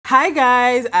Hi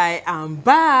guys, I am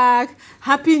back.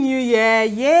 Happy New Year.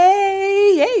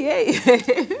 Yay, yay, yay.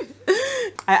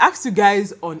 I asked you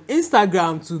guys on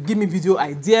Instagram to give me video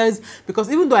ideas because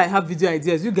even though I have video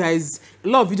ideas, you guys, a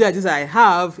lot of video ideas I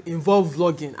have involve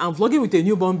vlogging, and vlogging with a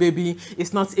newborn baby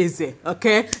is not easy,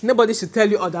 okay? Nobody should tell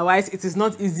you otherwise. It is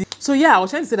not easy. So yeah, I was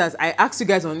trying to say that I asked you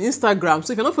guys on Instagram.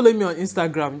 So if you're not following me on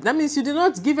Instagram, that means you did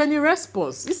not give any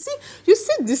response. You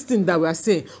see this thing that we are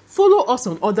saying. Follow us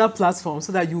on other platforms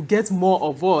so that you get more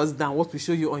of us than what we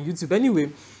show you on YouTube. Anyway,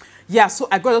 yeah, so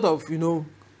I got a lot of,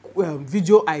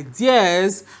 video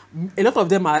ideas. A lot of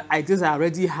them are ideas I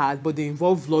already had, but they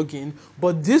involve vlogging.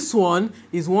 But this one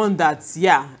is one that,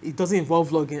 yeah, it doesn't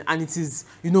involve vlogging, and it is,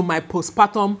 my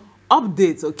postpartum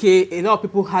updates. Okay, a lot of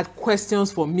people had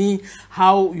questions for me,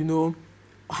 how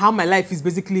my life is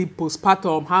basically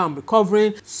postpartum, how I'm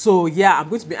recovering. So yeah, I'm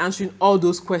going to be answering all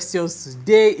those questions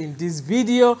today in this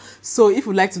video. So if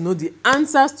you'd like to know the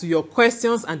answers to your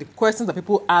questions and the questions that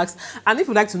people ask, and if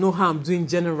you'd like to know how I'm doing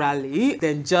generally,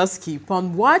 then just keep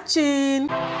on watching.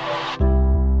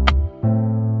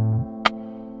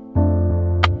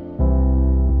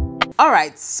 All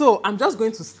right, so I'm just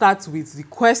going to start with the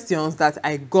questions that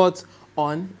I got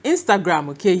on Instagram.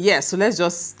 Okay, yes, so let's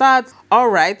just start. All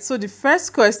right, so the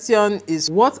first question is,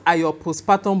 what are your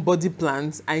postpartum body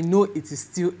plans? I know it is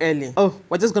still early. Oh,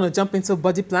 we're just gonna jump into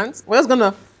body plans. We're just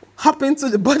gonna hop into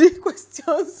the body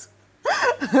questions.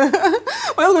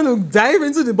 We're going to dive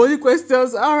into the body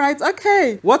questions. All right,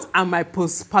 okay. What are my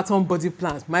postpartum body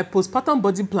plans? My postpartum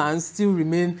body plans still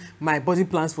remain my body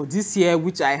plans for this year,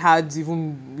 which I had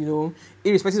even,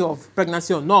 irrespective of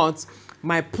pregnancy or not.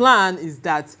 My plan is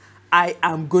that I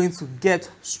am going to get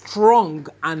strong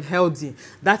and healthy.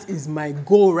 That is my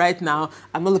goal right now.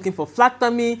 I'm not looking for flat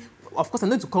tummy. Of course, I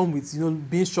need to come with,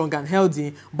 being strong and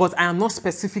healthy, but I am not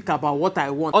specific about what I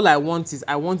want. All I want is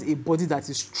I want a body that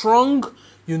is strong,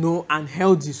 and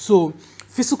healthy. So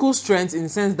physical strength in the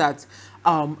sense that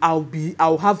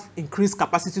I'll have increased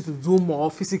capacity to do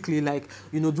more physically, like,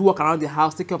 do work around the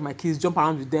house, take care of my kids, jump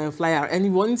around with them, fly out,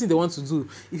 anything they want to do.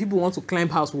 If people want to climb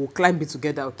house, we'll climb it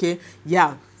together, okay?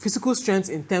 Yeah, physical strength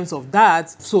in terms of that.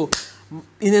 So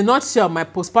in a nutshell, my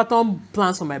postpartum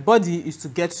plans for my body is to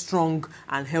get strong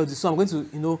and healthy. So I'm going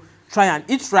to, try and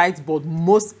eat right, but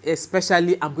most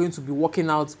especially, I'm going to be working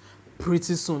out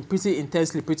pretty soon, pretty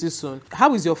intensely, pretty soon.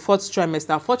 How is your fourth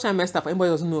trimester? Fourth trimester, for anybody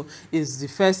who doesn't know, is the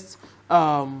first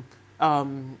 3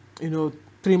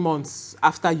 months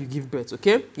after you give birth.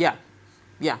 Okay, yeah.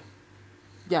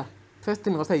 First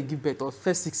 3 months after you give birth, or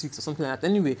first 6 weeks or something like that.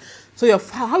 Anyway, so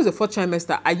how is your fourth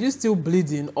trimester? Are you still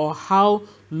bleeding, or how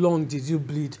long did you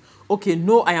bleed? Okay,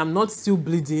 no, I am not still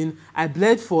bleeding. I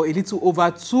bled for a little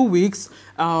over 2 weeks.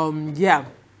 But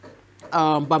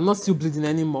I'm not still bleeding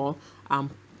anymore. I'm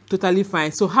totally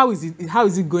fine. So how is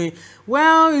it going?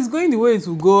 Well, it's going the way it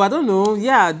will go. I don't know.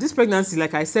 Yeah, this pregnancy,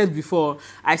 like I said before,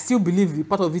 I still believe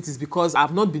part of it is because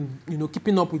I've not been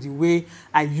keeping up with the way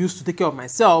I used to take care of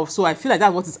myself. So I feel like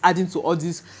that's what is adding to all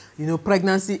these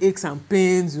pregnancy aches and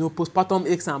pains, postpartum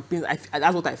aches and pains.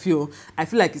 That's what I feel. I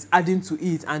feel like it's adding to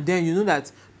it. And then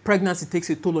that pregnancy takes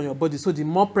a toll on your body. So the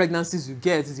more pregnancies you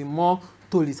get, the more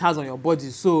toll it has on your body.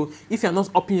 So if you're not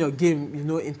upping your game,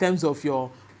 in terms of your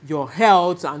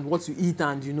health and what you eat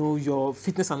and your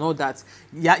fitness and all that,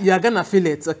 you are gonna feel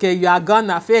it. Okay, you are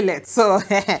gonna feel it. So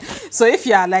so if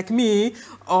you are like me,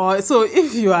 or so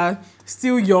if you are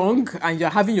still young and you're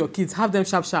having your kids, have them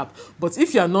sharp. But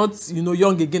if you're not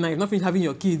young again and you're not finished having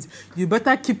your kids, you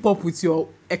better keep up with your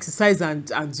exercise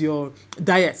and your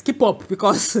diet. Keep up,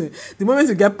 because the moment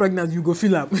you get pregnant, you go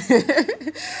feel up.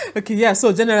 Okay, yeah,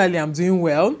 so generally I'm doing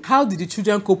well. How did the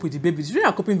children cope with the baby? The children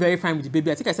are coping very fine with the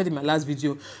baby. I think I said in my last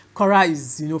video, KORA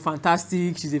is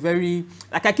fantastic. She's a very,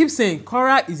 like I keep saying,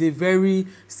 KORA is a very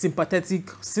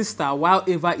sympathetic sister, while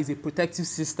Eva is a protective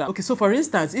sister. Okay, so for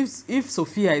instance, if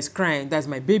Sophia is crying, that's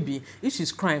my baby, if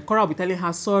she's crying, KORA will be telling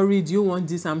her, sorry, do you want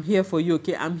this? I'm here for you,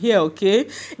 okay? I'm here, okay?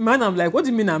 Man, I'm like, what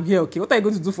do you mean I'm here, okay? What are you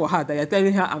going to do for her that you're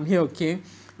telling her I'm here, okay?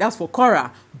 That's for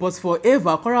KORA. But for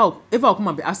Eva, Eva will come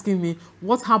and be asking me,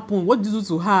 what happened? What did you do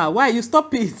to her? Why you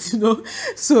stop it?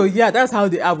 So yeah, that's how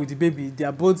they are with the baby. They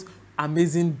are both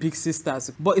amazing big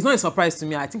sisters. But it's not a surprise to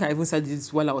me. I think I even said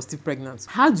this while I was still pregnant.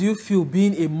 How do you feel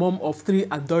being a mom of 3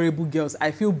 adorable girls?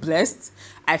 I feel blessed.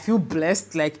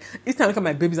 Like each time I look at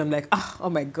my babies, I'm like,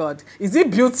 oh my God, is it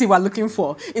beauty we're looking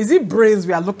for? Is it brains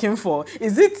we are looking for?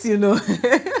 Is it,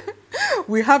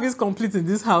 we have it complete in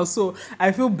this house. So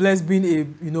I feel blessed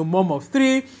being a mom of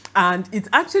 3, and it's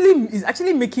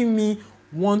actually making me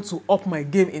want to up my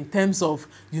game in terms of,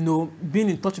 you know, being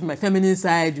in touch with my feminine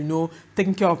side, you know,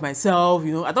 taking care of myself,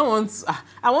 you know. I don't want,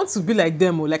 I want to be like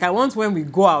them. Like, I want when we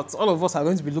go out, all of us are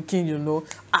going to be looking, you know,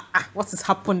 what is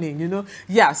happening, you know.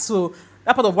 Yeah, so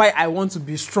that's part of why I want to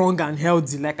be strong and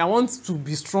healthy. Like, I want to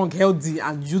be strong, healthy,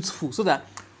 and youthful, so that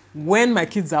when my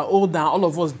kids are older, all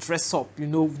of us dress up, you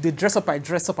know, they dress up, I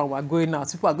dress up, and we're going out.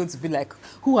 People are going to be like,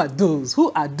 who are those?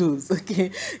 Who are those?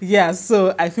 Okay. Yeah,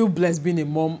 so I feel blessed being a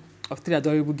mom of 3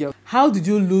 adorable girls. How did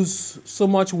you lose so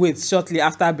much weight shortly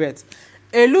after birth?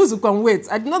 A lose can weight.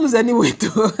 I did not lose any weight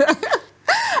though.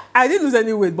 I didn't lose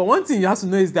any weight, but one thing you have to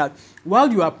know is that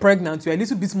while you are pregnant, you're a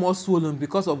little bit more swollen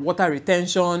because of water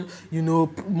retention, you know,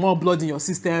 more blood in your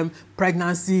system,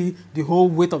 pregnancy, the whole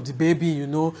weight of the baby, you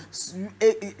know.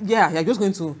 Yeah, you're just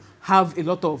going to have a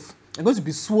lot of, you're going to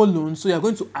be swollen, so you're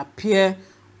going to appear,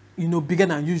 you know, bigger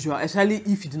than usual, especially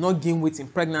if you do not gain weight in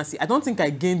pregnancy. I don't think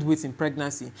I gained weight in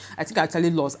pregnancy. I think I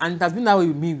actually lost, and it has been that way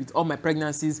with me with all my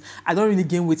pregnancies. I don't really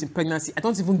gain weight in pregnancy. I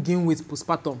don't even gain weight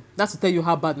postpartum. That's to tell you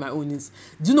how bad my own is.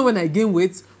 Do you know when I gain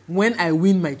weight? When I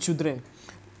wean my children.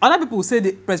 Other people will say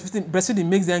that breastfeeding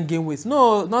makes them gain weight.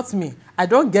 No, not me. I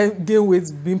don't gain weight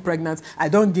being pregnant. I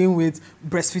don't gain weight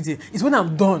breastfeeding. It's when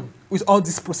I'm done with all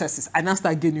these processes I now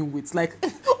start gaining weight. Like,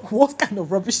 what kind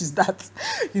of rubbish is that?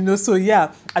 You know, so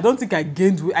yeah, I don't think I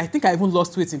gained weight. I think I even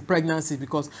lost weight in pregnancy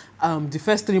because the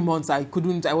first 3 months I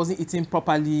wasn't eating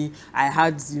properly. I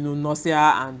had, you know,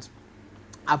 nausea and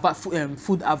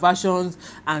food aversions,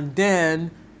 and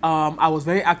then I was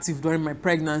very active during my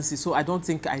pregnancy, so I don't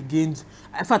think I gained.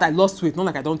 In fact, I lost weight. Not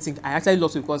like I don't think, I actually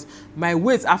lost weight, because my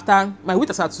weight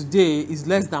as at today is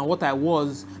less than what I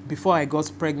was before I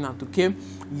got pregnant. Okay,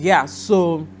 yeah.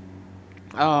 So,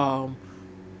 yeah.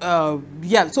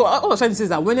 So all I was trying to say is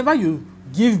that whenever you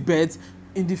give birth,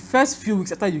 in the first few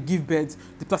weeks after you give birth,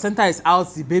 the placenta is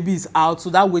out, the baby is out, so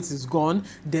that weight is gone.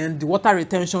 Then the water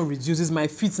retention reduces. My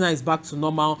feet now is back to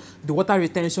normal. The water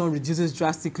retention reduces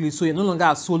drastically, so you're no longer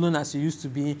as swollen as you used to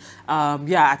be.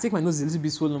 Yeah, I think my nose is a little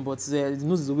bit swollen, but the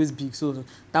nose is always big, so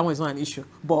that one is not an issue.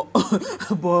 But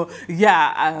but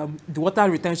yeah, the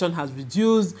water retention has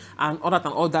reduced and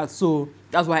all that. So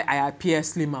that's why I appear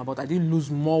slimmer, but I didn't lose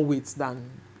more weight than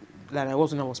I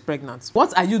was when I was pregnant.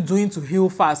 What are you doing to heal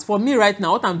fast? For me right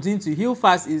now, what I'm doing to heal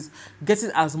fast is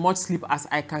getting as much sleep as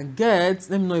I can get.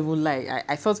 Let me not even lie.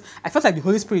 I felt like the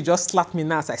Holy Spirit just slapped me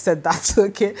now as I said that.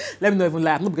 Okay, let me not even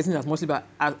lie. I'm not getting as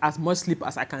much sleep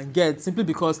as I can get, simply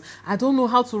because I don't know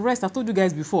how to rest. I've told you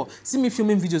guys before. See me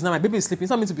filming videos now. My baby is sleeping. It's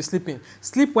not meant to be sleeping.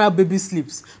 Sleep while baby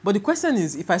sleeps. But the question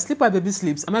is, if I sleep while baby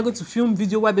sleeps, am I going to film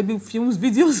video while baby films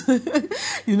videos?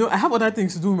 You know, I have other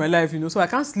things to do in my life. You know, so I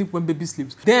can't sleep when baby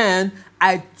sleeps. Then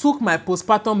I took my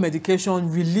postpartum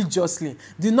medication religiously.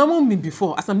 The normal me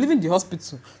before, as I'm leaving the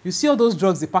hospital, you see all those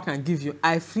drugs they pack and give you,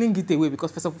 I fling it away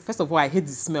because first of all, I hate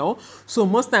the smell. So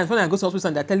most times when I go to hospital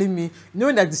and they're telling me, you know,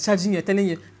 when they're discharging you, telling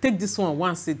you, take this one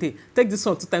once a day, take this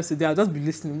one 2 times a day, I'll just be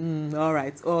listening. All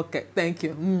right, okay, thank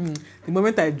you. The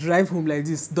moment I drive home like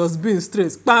this, dustbin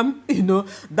straight, bam, you know,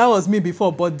 that was me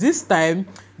before. But this time,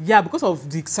 yeah, because of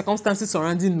the circumstances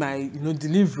surrounding my, you know,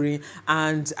 delivery,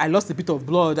 and I lost a bit of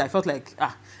blood, I felt like,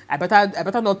 I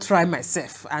better not try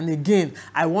myself. And again,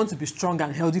 I want to be strong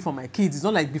and healthy for my kids. It's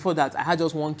not like before that I had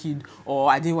just 1 kid or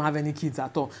I didn't even have any kids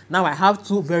at all. Now I have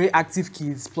 2 very active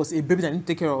kids plus a baby that I need to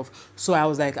take care of. So I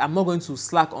was like, I'm not going to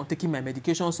slack on taking my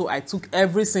medication. So I took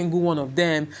every single one of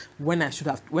them when I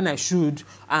should.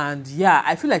 And yeah,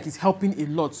 I feel like it's helping a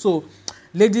lot. So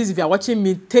ladies, if you are watching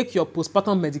me, take your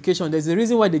postpartum medication. There's a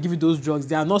reason why they give you those drugs.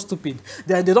 They are not stupid.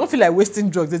 They don't feel like wasting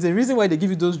drugs. There's a reason why they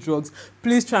give you those drugs.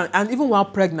 Please try, and even while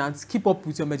pregnant, keep up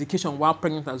with your medication while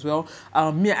pregnant as well.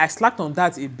 Me, I slacked on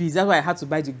that a bit. That's why I had to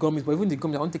buy the gummies. But even the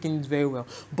gummies, I wasn't taking it very well.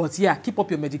 But yeah, keep up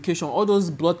your medication. All those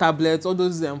blood tablets, all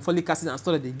those folic acid and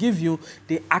stuff that they give you,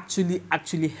 they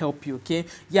actually help you. Okay.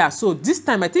 Yeah. So this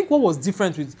time, I think what was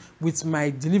different with my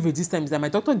delivery this time is that my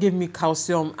doctor gave me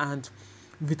calcium and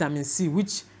vitamin C,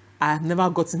 which I have never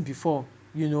gotten before,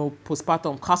 you know,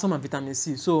 postpartum, calcium and vitamin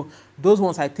C. So those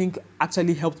ones I think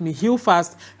actually helped me heal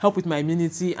fast, help with my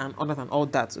immunity and all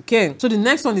that. Okay. So the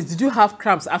next one is, did you have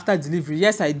cramps after delivery?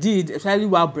 Yes, I did, especially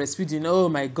while breastfeeding. Oh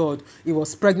my God. It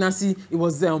was pregnancy. It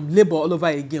was labor all over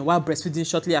again while breastfeeding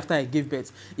shortly after I gave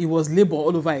birth. It was labor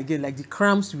all over again. Like the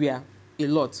cramps were a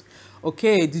lot.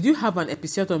 Okay. Did you have an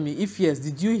episiotomy? If yes,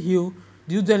 did you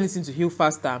do anything to heal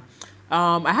faster?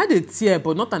 I had a tear,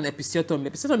 but not an episiotomy.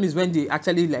 Episiotomy is when they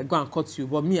actually like go and cut you.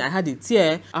 But me, I had a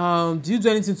tear. Do you do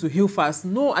anything to heal fast?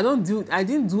 No, I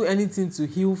didn't do anything to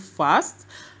heal fast.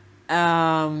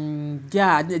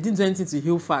 Yeah, I didn't do anything to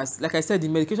heal fast. Like I said, the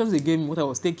medications they gave me, what I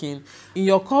was taking. In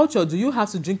your culture, do you have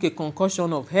to drink a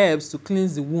concoction of herbs to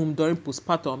cleanse the womb during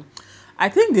postpartum? I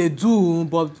think they do,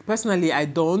 but personally I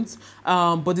don't.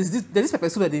 But there's this pepper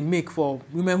soup that they make for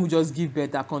women who just give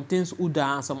birth that contains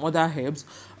uda and some other herbs.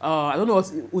 I don't know what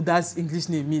uda's English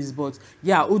name is, but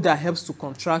yeah, uda helps to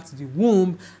contract the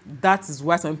womb. That is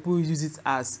why some people use it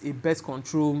as a birth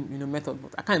control, method.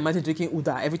 But I can't imagine drinking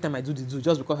uda every time I do the do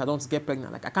just because I don't want to get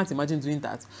pregnant. Like, I can't imagine doing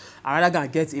that. I rather go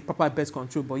and get a proper birth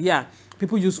control. But yeah,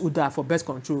 people use uda for birth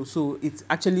control, so it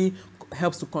actually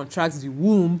helps to contract the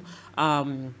womb.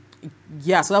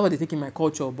 Yeah, so that's what they take in my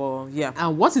culture. But yeah,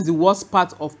 and what is the worst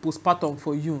part of postpartum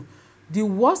for you? The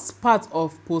worst part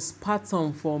of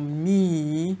postpartum for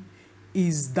me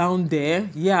is down there.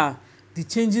 Yeah, the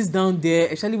changes down there,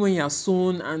 especially when you're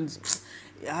sewn, and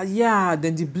yeah,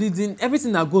 then the bleeding,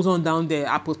 everything that goes on down there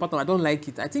at postpartum, I don't like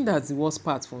it. I think that's the worst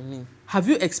part for me. Have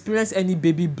you experienced any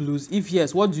baby blues? If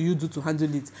yes, what do you do to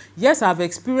handle it? Yes, I've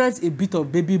experienced a bit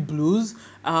of baby blues.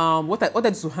 What I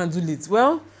do to handle it?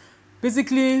 Well,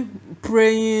 basically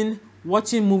praying,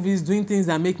 watching movies, doing things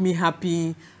that make me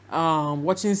happy,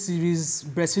 watching series,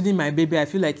 breastfeeding my baby. I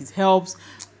feel like it helps.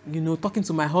 Talking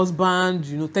to my husband,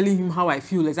 telling him how I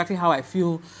feel, exactly how I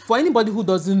feel. For anybody who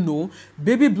doesn't know,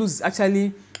 baby blues is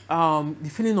actually the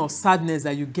feeling of sadness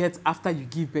that you get after you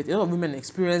give birth. A lot of women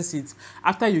experience it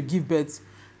after you give birth.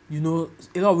 A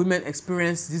lot of women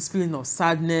experience this feeling of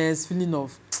sadness, feeling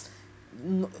of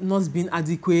not being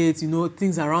adequate.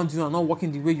 Things around you are not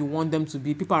working the way you want them to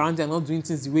be. People around you are not doing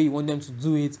things the way you want them to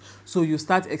do it. So you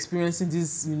start experiencing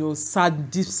this,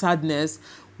 deep sadness,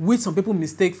 which some people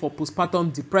mistake for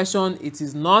postpartum depression. It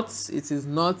is not. So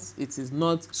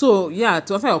yeah,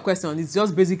 to answer your question, it's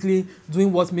just basically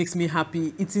doing what makes me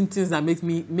happy, eating things that make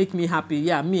me happy.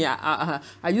 Yeah, me,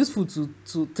 I use food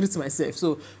to treat myself.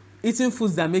 So eating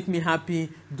foods that make me happy,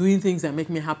 doing things that make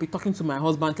me happy, talking to my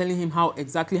husband, telling him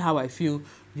exactly how I feel,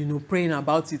 praying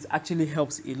about it actually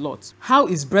helps a lot. How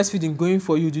is breastfeeding going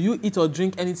for you? Do you eat or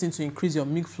drink anything to increase your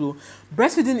milk flow?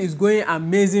 Breastfeeding is going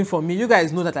amazing for me. You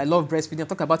guys know that I love breastfeeding. I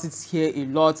talk about it here a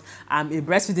lot. I'm a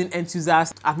breastfeeding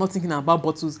enthusiast. I'm not thinking about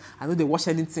bottles. I know they wash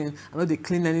anything. I know they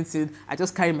clean anything. I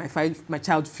just carry my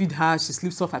child, feed her. She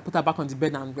sleeps off. I put her back on the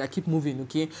bed and I keep moving,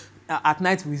 okay? At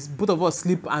night, both of us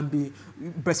sleep and be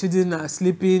breastfeeding,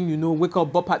 sleeping, wake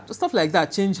up, bop her, stuff like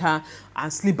that, change her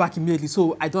and sleep back immediately.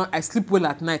 So I sleep well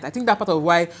at night. I think that part of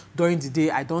why during the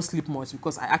day I don't sleep much,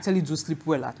 because I actually do sleep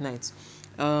well at night.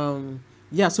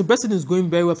 Yeah, so breastfeeding is going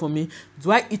very well for me.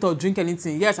 Do I eat or drink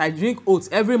anything? Yes, I drink oats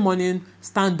every morning,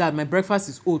 standard. My breakfast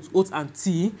is oats and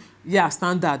tea. Yeah,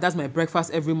 standard. That's my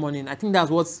breakfast every morning. I think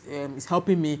that's what is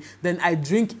helping me. Then I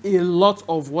drink a lot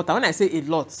of water. When I say a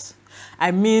lot,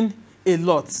 I mean a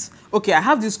lot. Okay, I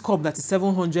have this cup that is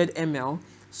 700 ml.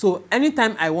 So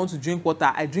anytime I want to drink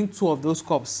water, I drink 2 of those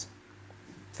cups.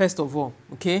 First of all,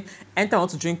 okay, anytime I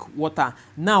want to drink water.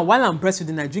 Now, while I'm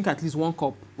breastfeeding, I drink at least 1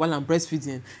 cup while I'm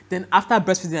breastfeeding. Then after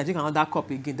breastfeeding, I drink another cup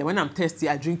again. Then when I'm thirsty,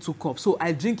 I drink 2 cups. So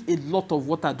I drink a lot of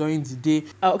water during the day.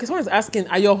 Okay, someone is asking,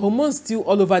 are your hormones still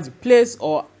all over the place,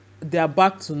 or they are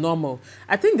back to normal?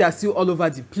 I think they are still all over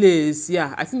the place.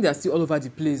 Yeah, I think they are still all over the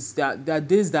place. There are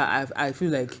days that I feel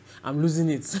like I'm losing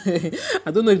it.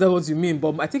 I don't know if that's what you mean,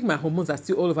 but I think my hormones are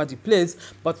still all over the place.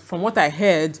 But from what I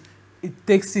heard, it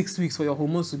takes 6 weeks for your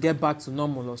hormones to get back to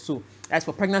normal or so. As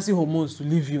for pregnancy hormones to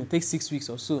leave you, it takes 6 weeks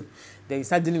or so. Then you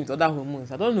start dealing with other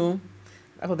hormones. I don't know.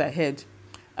 That's what I heard.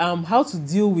 How to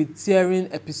deal with tearing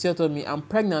episiotomy? I'm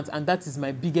pregnant and that is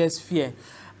my biggest fear.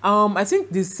 I think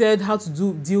they said how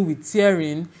to deal with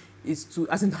tearing is to,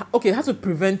 how to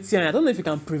prevent tearing. I don't know if you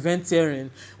can prevent tearing,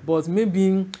 but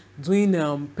maybe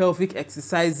doing pelvic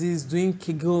exercises, doing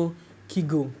Kegel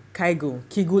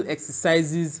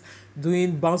exercises,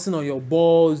 doing bouncing on your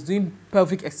balls, doing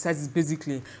pelvic exercises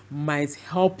basically might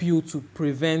help you to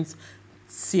prevent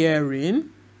tearing.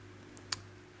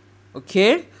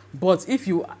 Okay, but if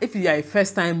you are a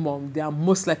first-time mom, they are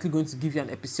most likely going to give you an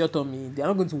episiotomy. They are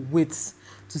not going to wait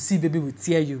to see baby will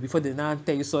tear you before they now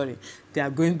tell you sorry. They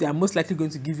are most likely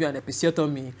going to give you an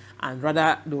episiotomy and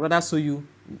rather sew you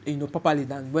properly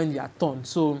than when you are torn.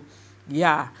 So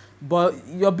yeah, but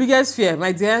your biggest fear,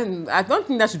 my dear, I don't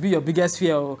think that should be your biggest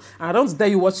fear. And I don't tell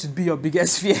you what should be your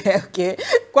biggest fear. Okay,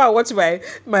 go and watch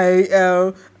my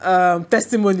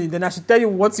testimony, then I should tell you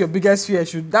what your biggest fear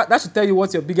should. That should tell you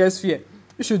what your biggest fear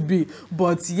should be.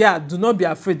 But yeah, do not be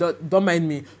afraid. Don't mind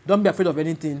me. Don't be afraid of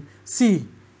anything. See,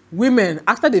 women,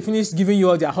 after they finish giving you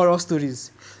all their horror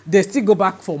stories, they still go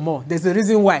back for more. There's a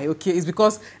reason why, okay? It's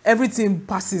because everything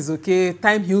passes, okay?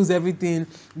 Time heals everything.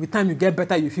 With time you get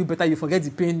better, you feel better, you forget the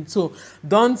pain. So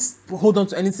don't hold on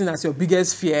to anything as your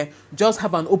biggest fear. Just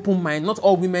have an open mind. Not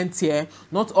all women tear.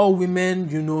 Not all women,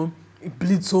 you know,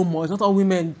 bleed so much. Not all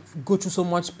women go through so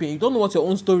much pain. You don't know what your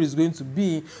own story is going to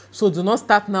be. So do not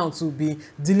start now to be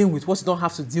dealing with what you don't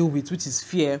have to deal with, which is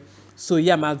fear. So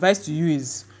yeah, my advice to you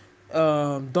is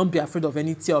don't be afraid of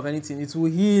any tear of anything. It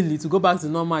will heal, it will go back to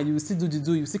normal. You will still do the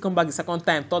do, you will still come back the second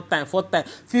time, third time, fourth time,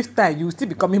 fifth time, you will still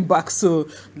be coming back. So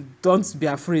don't be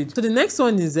afraid. So the next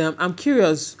one is I'm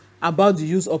curious about the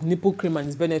use of nipple cream and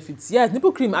its benefits. Yes,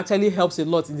 nipple cream actually helps a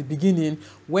lot in the beginning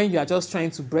when you are just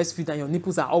trying to breastfeed and your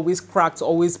nipples are always cracked,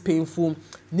 always painful.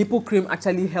 Nipple cream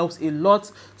actually helps a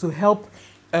lot to help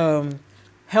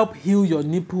heal your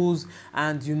nipples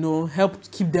and, you know, help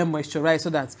keep them moisturized so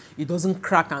that it doesn't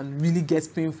crack and really gets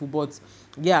painful. But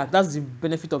yeah, that's the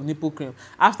benefit of nipple cream.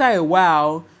 After a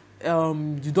while,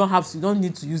 you don't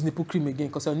need to use nipple cream again,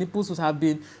 because your nipples would have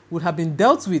been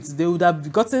dealt with. They would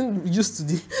have gotten used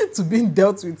to being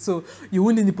dealt with, so you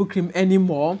won't need nipple cream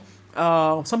anymore.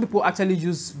 Some people actually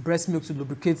use breast milk to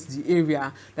lubricate the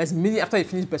area. That's immediately after you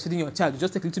finish breastfeeding your child, you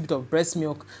just take a little bit of breast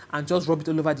milk and just rub it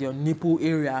all over your nipple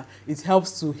area. It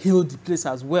helps to heal the place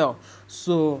as well.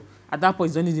 So at that point,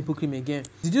 you don't need nipple cream again.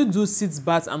 Did you do sitz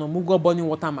bath and omugo burning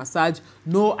water massage?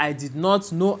 No, I did not.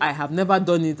 No, I have never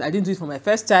done it. I didn't do it for my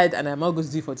first child, and I'm not going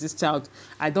to do it for this child.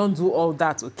 I don't do all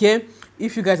that, okay?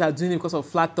 If you guys are doing it because of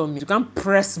flat tummy, you can't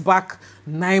press back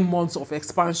 9 months of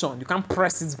expansion. You can't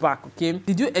press it back, okay?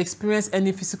 Did you experience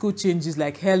any physical changes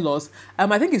like hair loss?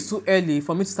 I think it's too early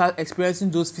for me to start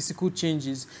experiencing those physical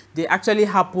changes. They actually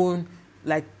happen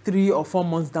like 3 or 4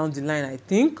 months down the line, I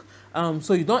think.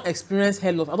 So you don't experience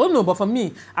hair loss. I don't know, but for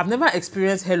me, I've never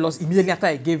experienced hair loss immediately after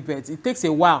I gave birth. It takes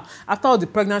a while. After all the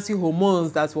pregnancy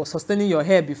hormones that were sustaining your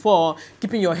hair before,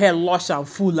 keeping your hair lush and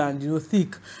full and, you know,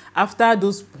 thick, after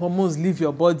those hormones leave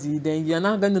your body, then you're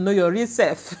not going to know your real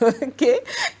self. Okay,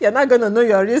 you're not going to know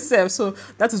your real self. So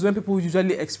that is when people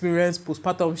usually experience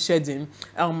postpartum shedding.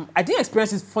 I didn't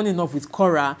experience it, funny enough, with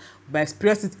KORA, but I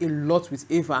experienced it a lot with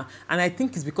Ava, and I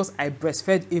think it's because I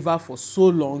breastfed Ava for so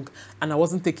long and I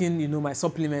wasn't taking, you know, my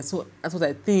supplements. So that's what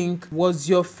I think. Was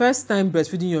your first time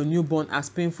breastfeeding your newborn as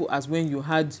painful as when you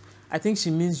had, I think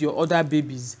she means your other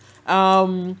babies?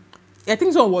 I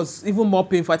think this one was even more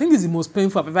painful. I think this is the most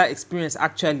painful I've ever experienced,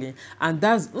 actually. And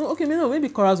that's, okay, maybe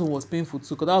Kora's one was painful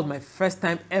too, because that was my first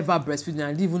time ever breastfeeding.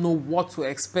 I didn't even know what to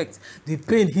expect. The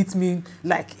pain hit me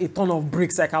like a ton of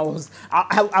bricks. Like I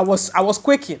was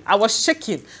quaking. I was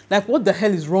shaking. Like, what the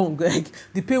hell is wrong? Like,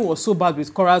 the pain was so bad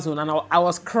with Kora's one, and I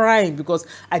was crying because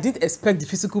I didn't expect the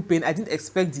physical pain. I didn't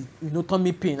expect the, you know,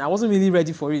 tummy pain. I wasn't really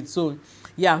ready for it. So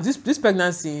yeah, this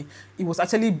pregnancy, it was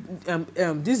actually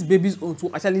this baby's own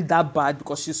was actually that bad,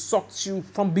 because she sucked.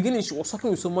 From beginning she was sucking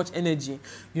with so much energy,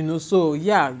 you know. So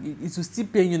yeah, it will still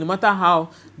pain you no matter how,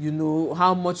 you know,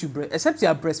 how much you except you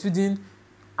are breastfeeding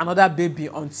another baby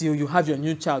until you have your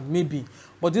new child, maybe.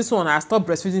 But this one, I stopped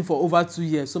breastfeeding for over 2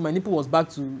 years, so my nipple was back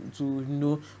to you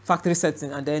know, factory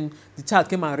setting, and then the child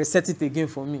came and reset it again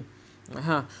for me.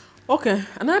 Okay,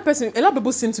 another person, a lot of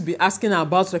people seem to be asking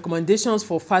about recommendations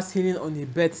for fast healing on a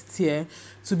birth tear.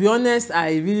 To be honest,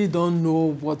 I really don't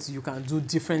know what you can do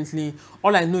differently.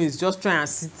 All I know is just try and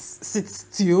sit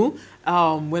still.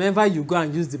 Whenever you go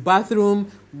and use the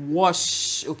bathroom,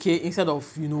 wash, okay, instead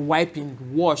of, you know, wiping,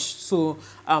 wash. So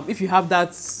if you have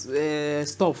that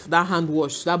stuff, that hand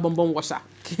wash, that bonbon washer,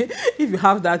 okay, if you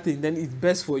have that thing, then it's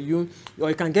best for you. Or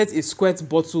you can get a squirt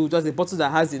bottle, just a bottle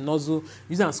that has a nozzle.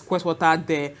 Use and squirt water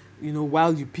there, you know,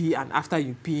 while you pee and after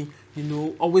you pee. You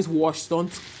know, always wash,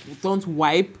 don't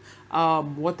wipe.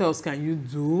 What else can you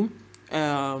do?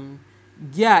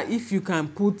 Yeah, if you can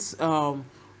put on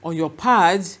your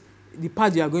pad, the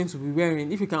pad you are going to be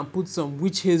wearing, if you can put some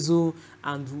witch hazel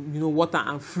and, you know, water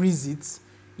and freeze it.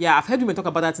 Yeah, I've heard women talk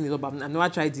about that in a lot, but I've never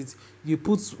tried it. You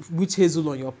put witch hazel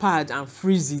on your pad and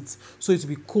freeze it so it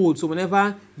will be cold. So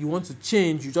whenever you want to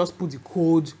change, you just put the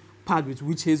cold pad with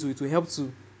witch hazel. It will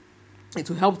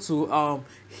help to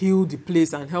heal the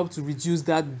place and help to reduce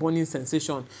that burning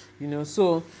sensation, you know.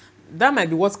 So that might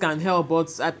be what can help,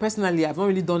 but I personally, I've not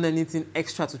really done anything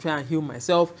extra to try and heal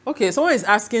myself. Okay, someone is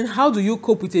asking, how do you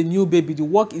cope with a new baby? The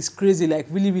work is crazy, like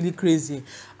really, really crazy.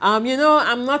 You know,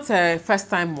 I'm not a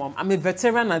first-time mom. I'm a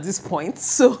veteran at this point,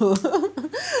 so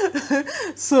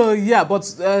so yeah. But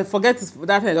forget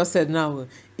that I just said now.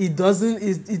 It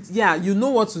doesn't. Yeah, you know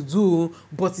what to do,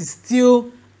 but it's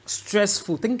still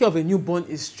stressful. Taking care of a newborn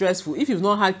is stressful. If you've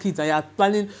not had kids and you are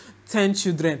planning 10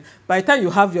 children. By the time you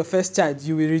have your first child,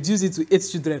 you will reduce it to 8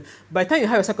 children. By the time you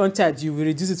have your second child, you will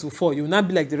reduce it to 4. You will not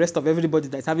be like the rest of everybody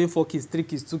that's having 4 kids, 3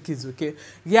 kids, 2 kids, okay?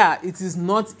 Yeah, it is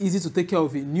not easy to take care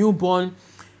of a newborn.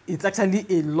 It's actually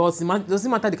a lot. It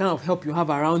doesn't matter the kind of help you have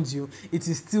around you. It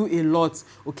is still a lot,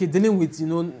 okay? Dealing with,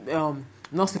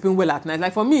 not sleeping well at night.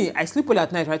 Like for me, I sleep well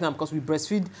at night right now because we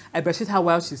breastfeed. I breastfeed her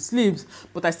while she sleeps,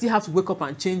 but I still have to wake up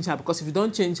and change her, because if you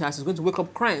don't change her, she's going to wake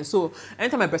up crying. So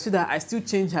anytime I breastfeed her, I still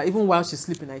change her. Even while she's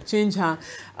sleeping, I change her.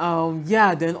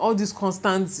 Then all these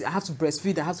constants, I have to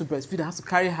breastfeed, I have to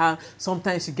carry her.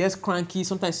 Sometimes she gets cranky,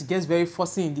 sometimes she gets very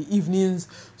fussy in the evenings.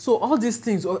 So all these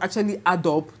things will actually add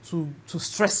up to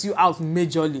stress you out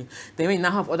majorly. Then when you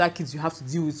now have other kids you have to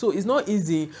deal with. So it's not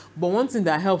easy, but one thing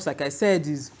that helps, like I said,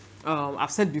 is I've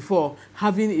said before,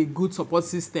 having a good support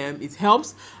system, it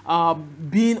helps.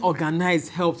 Being organized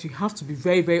helps. You have to be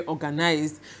very, very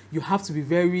organized. You have to be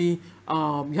very,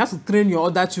 you have to train your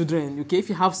other children, okay? If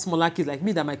you have smaller kids like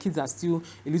me, that my kids are still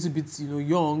a little bit,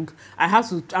 young,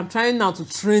 I'm trying now to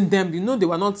train them. They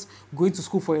were not going to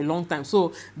school for a long time.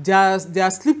 So their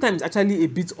sleep time is actually a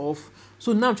bit off.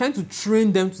 So now I'm trying to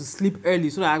train them to sleep early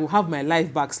so that I will have my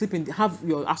life back. Have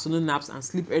your afternoon naps and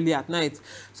sleep early at night,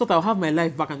 so that I'll have my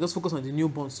life back and just focus on the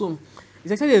newborn. So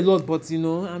it's actually a lot, but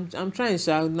I'm trying,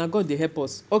 now God they help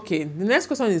us. Okay, the next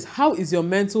question is, how is your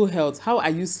mental health? How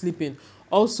are you sleeping?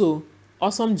 Also,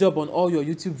 awesome job on all your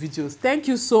YouTube videos. Thank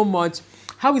you so much.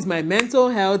 How is my mental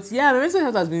health? Yeah, my mental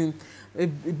health has been a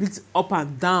bit up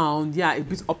and down. Yeah, a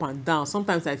bit up and down.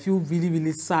 Sometimes I feel really,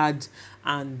 really sad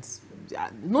and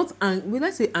when I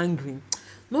say angry,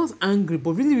 not angry,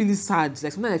 but really, really sad.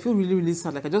 Like sometimes I feel really, really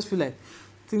sad. Like I just feel like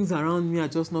things around me are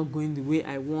just not going the way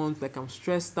I want. Like I'm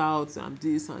stressed out, I'm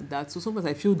this and that. So sometimes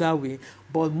I feel that way,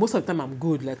 but most of the time I'm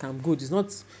good. Like I'm good. It's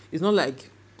not like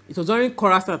it was during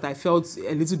KORA that I felt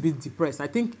a little bit depressed. I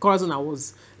think KORA I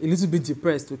was a little bit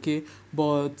depressed, okay?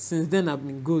 But since then I've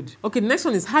been good. Okay, the next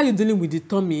one is, how are you dealing with the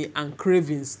tummy and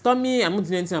cravings? Tummy, I'm not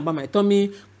doing anything about my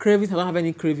tummy. Cravings, I don't have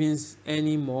any cravings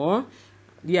anymore.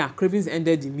 Yeah, cravings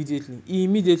ended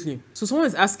immediately. So someone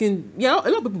is asking, a lot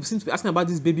of people seem to be asking about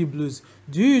these baby blues.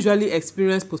 Do you usually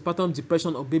experience postpartum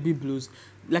depression or baby blues?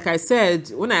 Like I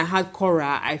said, when I had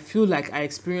KORA, I feel like I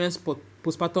experienced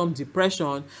postpartum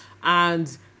depression,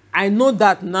 and I know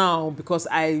that now because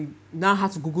I now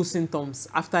have to Google symptoms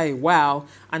after a while,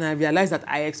 and I realized that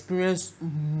I experienced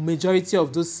majority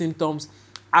of those symptoms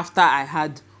after I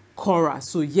had KORA.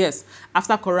 So yes,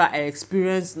 after KORA I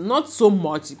experienced not so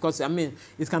much, because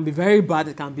it can be very bad,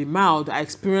 it can be mild. I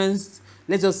experienced,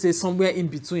 let's just say, somewhere in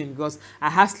between, because I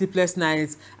had sleepless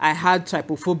nights, I had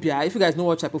trypophobia. If you guys know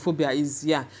what trypophobia is,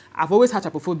 I've always had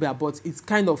trypophobia, but it's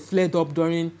kind of flared up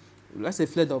during,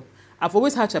 I've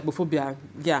always had trypophobia,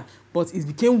 but it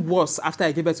became worse after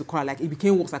I gave birth to KORA. Like it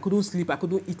became worse. I couldn't sleep, I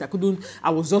couldn't eat,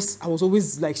 I was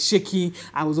always like shaky.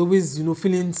 I was always,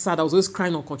 feeling sad. I was always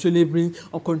crying uncontrollably.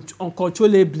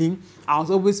 I was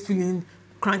always feeling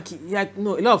cranky. A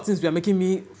lot of things were making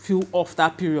me feel off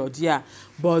that period.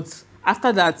 But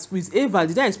after that, with Ava,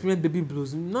 did I experience baby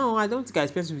blues? No, I don't think I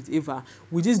experienced it with Ava.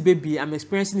 With this baby, I'm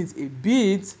experiencing it a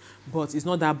bit, but it's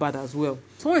not that bad as well.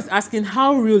 Someone is asking,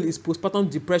 how real is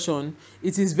postpartum depression?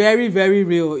 It is very, very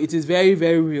real. It is very,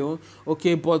 very real.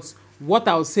 Okay, but what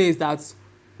I would say is that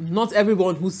not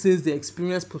everyone who says they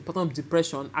experience postpartum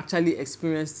depression actually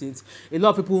experienced it. A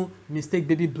lot of people mistake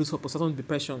baby blues for postpartum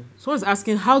depression. Someone is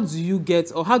asking, how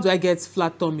do I get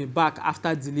flat tummy back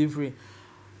after delivery?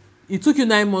 It took you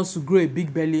 9 months to grow a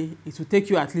big belly. It will take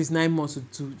you at least 9 months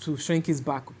to shrink it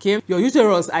back, okay? Your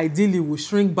uterus ideally will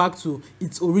shrink back to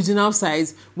its original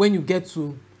size when you get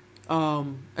to, I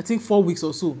think 4 weeks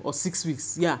or so, or 6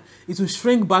 weeks. It will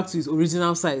shrink back to its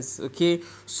original size, okay?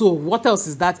 So what else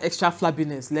is that extra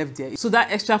flabbiness left there? So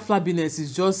that extra flabbiness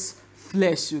is just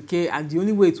flesh, okay? And the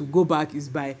only way to go back is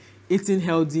by eating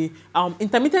healthy.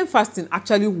 Intermittent fasting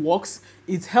actually works.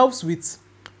 It helps with,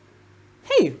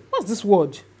 hey, what's this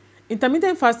word?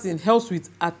 Intermittent fasting helps with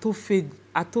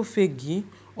autophagy,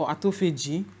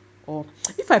 or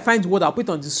if I find the word, I'll put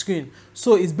it on the screen.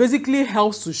 So it basically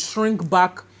helps to shrink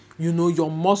back,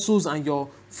 your muscles and your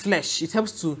flesh. It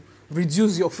helps to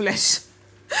reduce your flesh.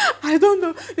 I don't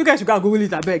know. You guys should go and Google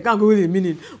it, I beg. Go and Google it in a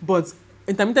minute. But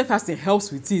intermittent fasting helps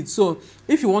with it. So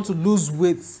if you want to lose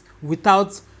weight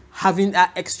without having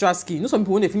that extra skin, some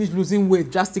people, when they finish losing weight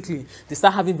drastically, they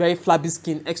start having very flabby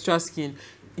skin, extra skin.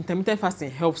 Intermittent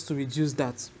fasting helps to reduce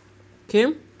that.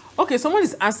 Okay, someone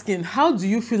is asking, how do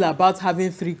you feel about having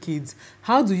 3 kids?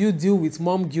 How do you deal with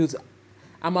mom guilt?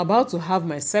 I'm about to have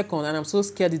my second, and I'm so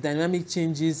scared the dynamic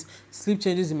changes, sleep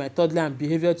changes in my toddler, and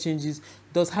behavior changes.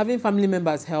 Does having family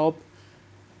members help?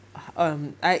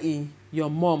 I.e., your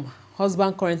mom,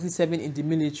 husband currently serving in the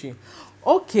military.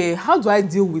 Okay, how do I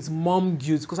deal with mom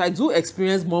guilt? Because I do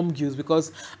experience mom guilt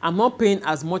because I'm not paying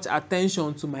as much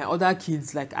attention to my other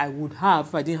kids like I would have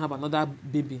if I didn't have another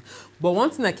baby. But one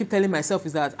thing I keep telling myself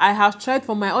is that I have tried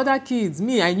for my other kids.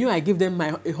 Me, I knew I gave them my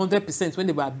 100% when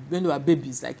they were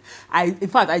babies. Like in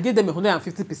fact, I gave them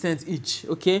 150% each.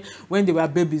 Okay, when they were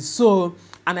babies. So,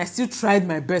 and I still tried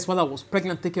my best while I was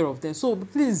pregnant to take care of them. So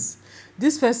please,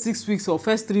 this first 6 weeks or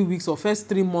first 3 weeks or first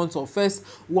 3 months or first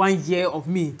 1 year of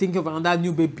me thinking of another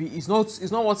new baby is not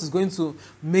what is going to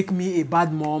make me a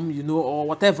bad mom, you know, or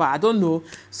whatever. I don't know.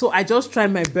 So I just try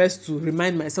my best to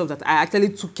remind myself that I actually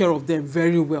took care of them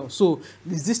very well. So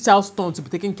it's this child's turn to be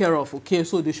taken care of. Okay,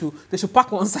 so they should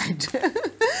pack one side.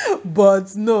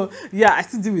 But no, yeah, I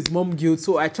still deal with mom guilt.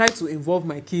 So I try to involve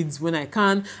my kids when I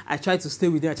can. I try to stay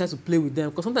with them. I try to play with them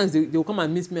because sometimes they will come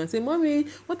and meet me and say, "Mommy,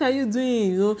 what are you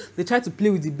doing?" You know, they try to play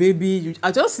with the baby.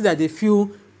 I just see that they feel,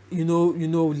 you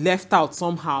know, left out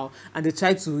somehow, and they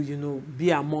try to, you know, be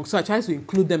among. So I try to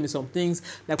include them in some things.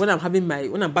 Like when I'm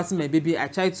bathing my baby, I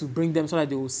try to bring them so that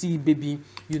they will see baby.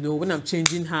 You know, when I'm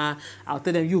changing her, I'll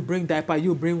tell them, "You bring diaper,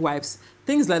 you bring wipes."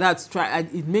 Things like that.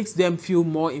 It makes them feel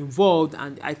more involved,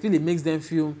 and I feel it makes them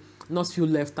not feel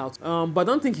left out. But I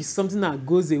don't think it's something that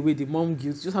goes away, the mom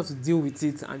guilt. You just have to deal with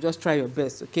it and just try your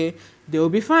best. Okay, they will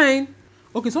be fine.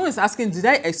 Okay, someone is asking, did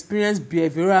I experience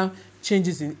behavioral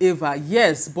changes in Ava?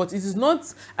 Yes, but it is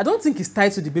not, I don't think it's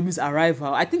tied to the baby's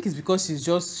arrival. I think it's because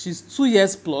she's 2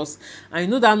 years plus, and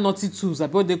you know that naughty twos, I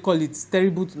what they call it,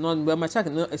 terrible, well, my child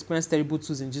cannot experience terrible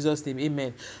twos in Jesus' name,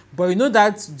 amen. But you know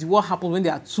that what happens when they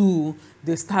are 2,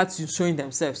 they start showing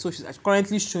themselves. So she's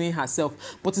currently showing herself,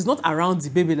 but it's not around the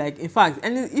baby. Like, in fact,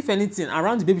 if anything,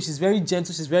 around the baby, she's very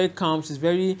gentle, she's very calm, she's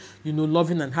very, you know,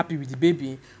 loving and happy with the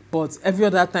baby. But every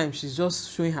other time, she's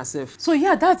just showing herself. So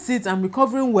yeah, that's it. I'm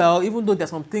recovering well, even though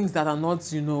there's some things that are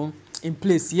not, you know, in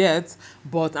place yet.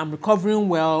 But I'm recovering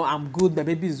well. I'm good. The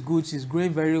baby is good. She's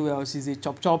growing very well. She's a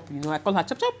chop chop. You know, I call her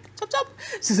chop chop, chop chop.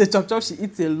 She's a chop chop. She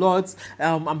eats a lot.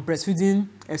 I'm breastfeeding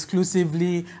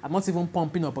exclusively. I'm not even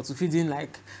pumping or bottle feeding.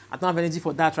 Like, I don't have energy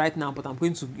for that right now, but I'm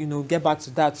going to, you know, get back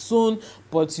to that soon.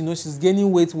 But you know, she's gaining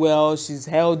weight well. She's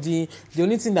healthy. The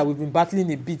only thing that we've been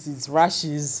battling a bit is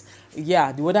rashes.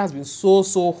 Yeah, the weather has been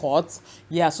so hot.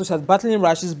 Yeah, so she's battling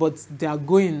rashes, but they are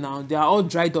going now. They are all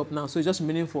dried up now, so it's just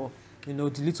remaining for, you know,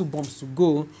 the little bumps to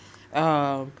go.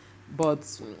 But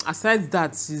aside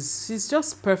that, she's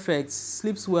just perfect.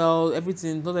 Sleeps well,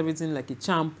 everything, does everything like a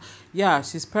champ. Yeah,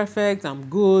 she's perfect. I'm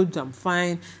good. I'm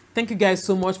fine. Thank you guys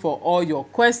so much for all your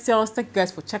questions. Thank you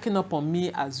guys for checking up on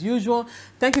me as usual.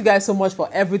 Thank you guys so much for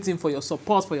everything, for your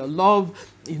support, for your love.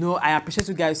 You know, I appreciate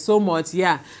you guys so much.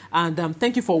 Yeah, and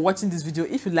thank you for watching this video.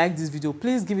 If you like this video,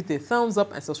 please give it a thumbs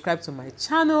up and subscribe to my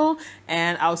channel.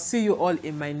 And I'll see you all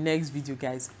in my next video,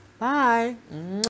 guys. Bye.